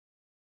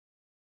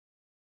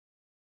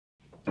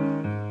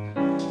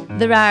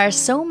There are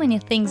so many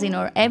things in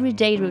our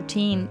everyday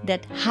routine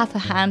that have a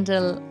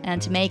handle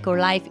and make our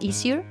life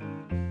easier.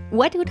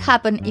 What would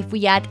happen if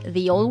we add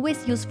the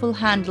always useful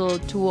handle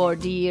to our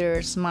dear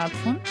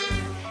smartphone?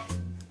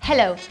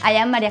 Hello, I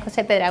am María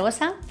José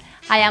Pedragosa.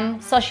 I am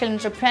social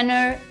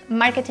entrepreneur,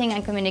 marketing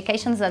and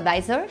communications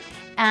advisor,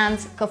 and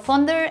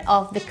co-founder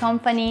of the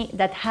company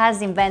that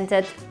has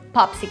invented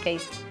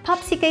POPSICASE.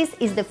 POPSICASE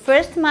is the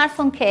first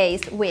smartphone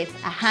case with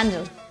a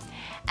handle.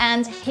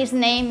 And his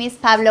name is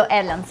Pablo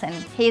Erlandsen.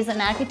 He is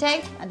an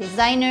architect, a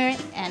designer,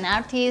 an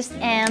artist,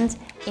 and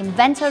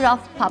inventor of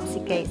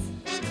POPSICASE.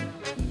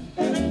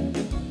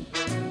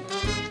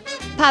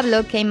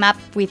 Pablo came up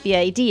with the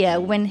idea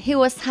when he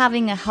was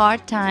having a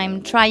hard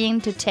time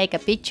trying to take a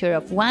picture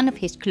of one of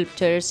his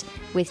sculptures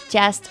with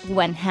just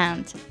one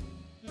hand.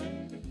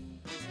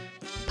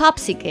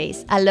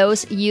 POPSICASE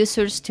allows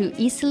users to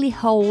easily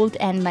hold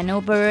and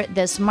maneuver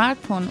the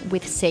smartphone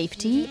with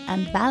safety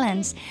and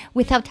balance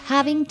without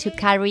having to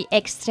carry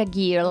extra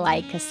gear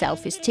like a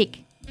selfie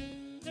stick.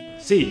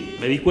 Sí,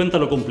 me di cuenta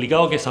lo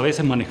complicado que es a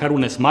veces manejar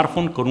un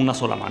smartphone con una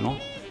sola mano.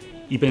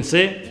 Y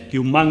pensé que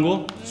un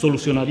mango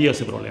solucionaría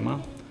ese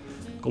problema.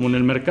 Como en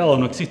el mercado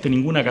no existe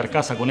ninguna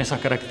carcasa con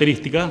esas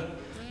características,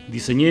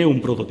 diseñé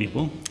un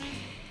prototipo.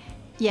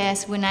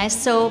 Yes, when I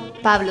saw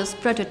Pablo's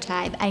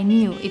prototype, I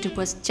knew it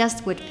was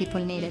just what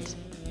people needed.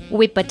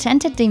 We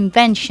patented the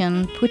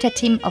invention, put a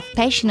team of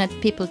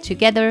passionate people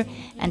together,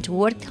 and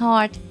worked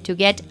hard to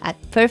get a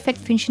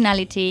perfect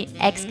functionality,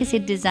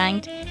 exquisite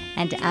design,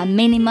 and a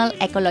minimal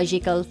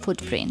ecological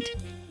footprint.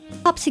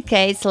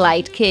 POPSICASE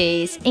Light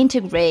Case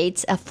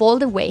integrates a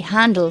fold-away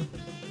handle.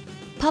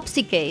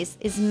 POPSICASE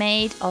is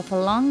made of a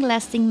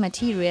long-lasting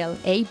material,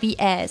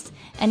 ABS,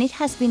 and it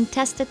has been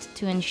tested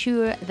to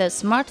ensure the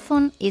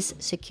smartphone is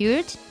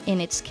secured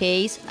in its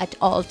case at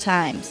all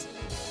times.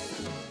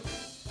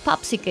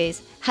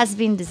 POPSICASE has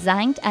been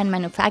designed and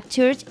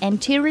manufactured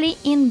entirely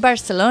in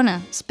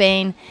Barcelona,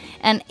 Spain,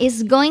 and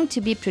is going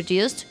to be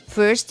produced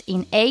first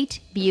in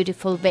 8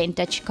 beautiful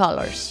vintage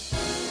colors.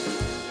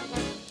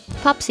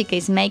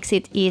 POPSICASE makes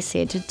it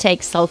easy to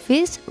take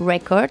selfies,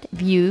 record,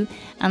 view,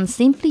 and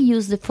simply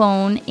use the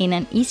phone in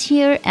an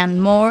easier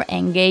and more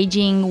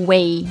engaging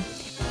way.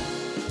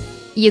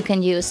 You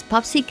can use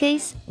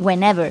POPSICASE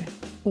whenever,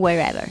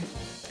 wherever.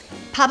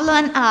 Pablo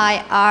and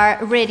I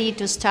are ready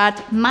to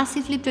start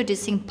massively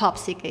producing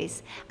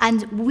POPSICASE,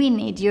 and we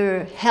need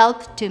your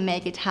help to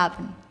make it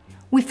happen.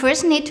 We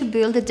first need to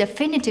build a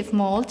definitive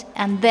mold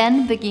and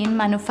then begin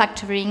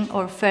manufacturing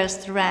our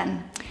first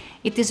run.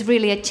 It is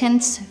really a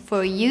chance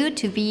for you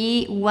to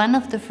be one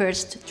of the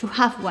first to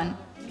have one.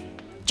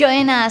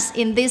 Join us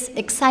in this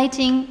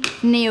exciting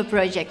new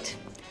project.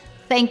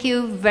 Thank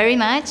you very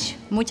much,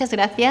 muchas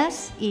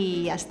gracias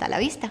y hasta la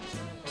vista.